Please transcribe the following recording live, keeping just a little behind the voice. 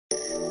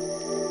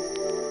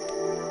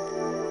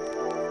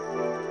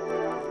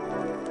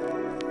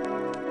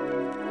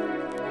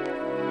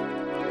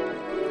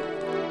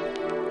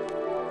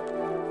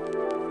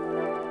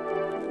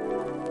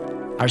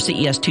Our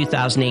CES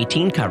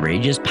 2018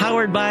 coverage is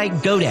powered by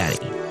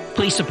GoDaddy.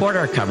 Please support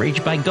our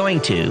coverage by going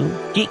to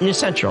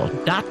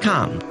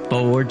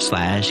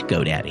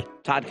geeknewscentral.com/GoDaddy.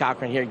 Todd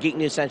Cochran here, Geek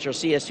News Central,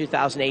 CES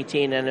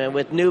 2018, and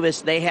with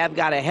Nubis, they have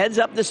got a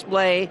heads-up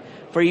display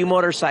for you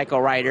motorcycle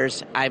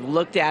riders. I've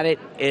looked at it.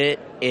 It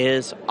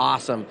is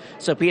awesome.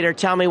 So, Peter,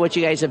 tell me what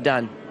you guys have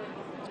done.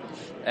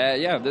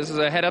 Yeah, this is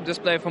a head-up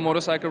display for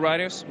motorcycle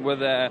riders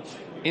with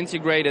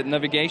integrated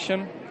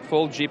navigation,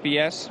 full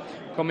GPS,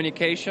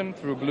 communication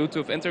through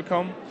Bluetooth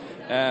intercom,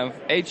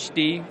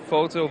 HD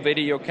photo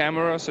video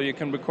camera so you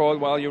can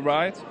record while you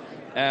ride,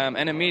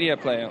 and a media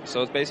player.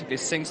 So it basically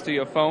syncs to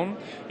your phone.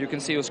 You can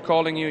see who's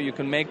calling you, you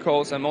can make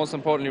calls, and most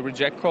importantly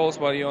reject calls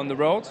while you're on the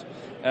road.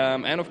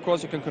 And of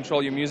course you can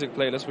control your music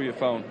playlist with your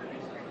phone.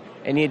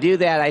 And you do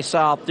that, I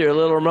saw, through a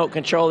little remote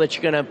control that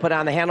you're going to put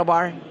on the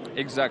handlebar?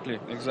 Exactly.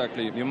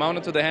 You mount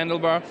it to the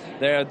handlebar.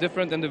 There are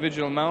different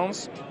individual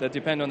mounts that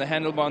depend on the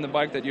handlebar on the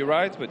bike that you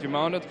ride, but you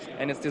mount it,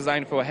 and it's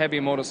designed for heavy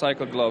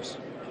motorcycle gloves.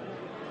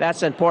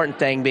 That's an important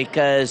thing,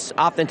 because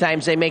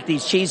oftentimes they make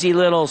these cheesy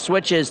little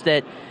switches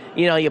that,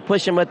 you know, you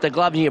push them with the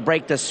gloves and you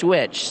break the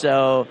switch.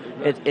 So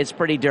it's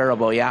pretty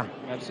durable, yeah?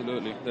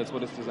 Absolutely. That's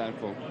what it's designed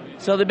for.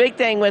 So the big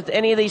thing with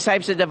any of these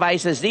types of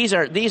devices, these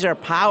are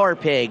power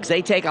pigs.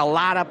 They take a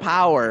lot of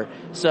power.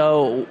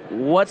 So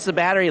what's the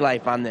battery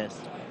life on this?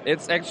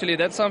 It's actually,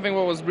 that's something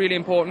what was really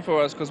important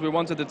for us, because we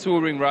wanted the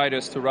touring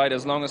riders to ride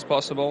as long as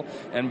possible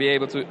and be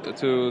able to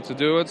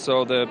do it.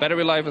 So the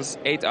battery life is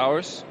 8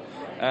 hours.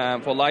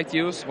 For light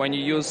use, when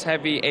you use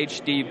heavy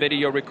HD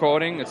video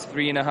recording, it's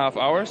 3.5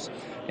 hours.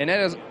 And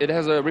it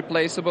has a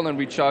replaceable and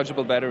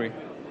rechargeable battery.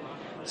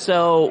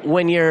 So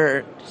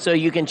so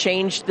you can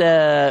change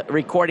the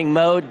recording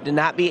mode to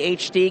not be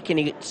HD. Can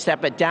you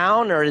step it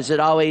down, or is it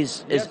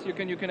always? Yes,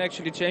 you can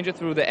actually change it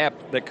through the app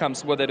that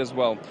comes with it as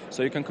well.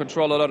 So you can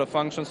control a lot of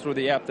functions through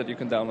the app that you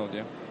can download.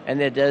 Yeah. And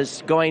it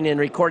does going and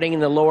recording in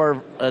the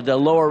lower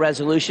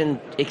resolution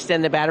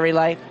extend the battery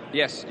life?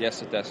 Yes,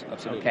 it does.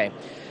 Absolutely. Okay,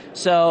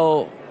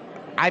 so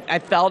I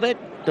felt it.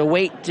 The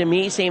weight to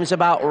me seems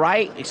about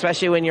right,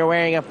 especially when you're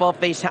wearing a full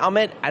face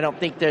helmet. I don't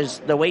think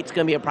the weight's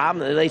going to be a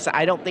problem. At least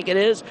I don't think it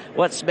is.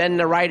 What's been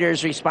the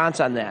rider's response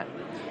on that?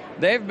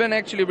 They've been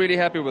actually really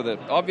happy with it.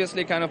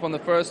 Obviously, kind of on the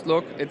first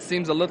look, it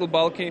seems a little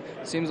bulky,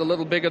 seems a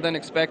little bigger than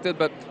expected,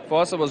 but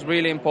for us it was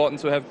really important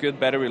to have good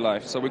battery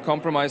life. So we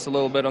compromised a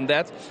little bit on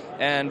that.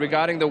 And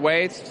regarding the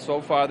weight, so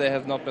far there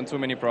have not been too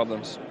many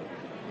problems.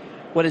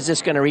 What is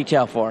this going to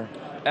retail for?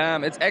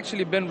 It's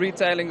actually been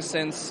retailing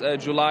since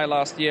July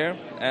last year,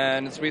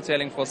 and it's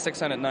retailing for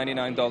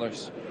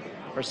 $699.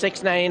 For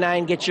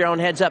 $699, get your own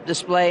heads-up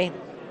display.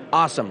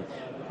 Awesome.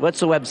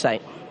 What's the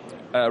website?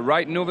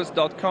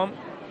 RideNubis.com.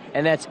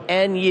 And that's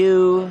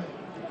NUVIZ.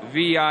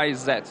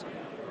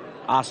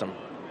 Awesome.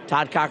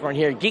 Todd Cochran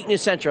here, Geek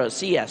News Central,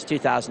 CES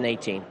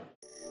 2018.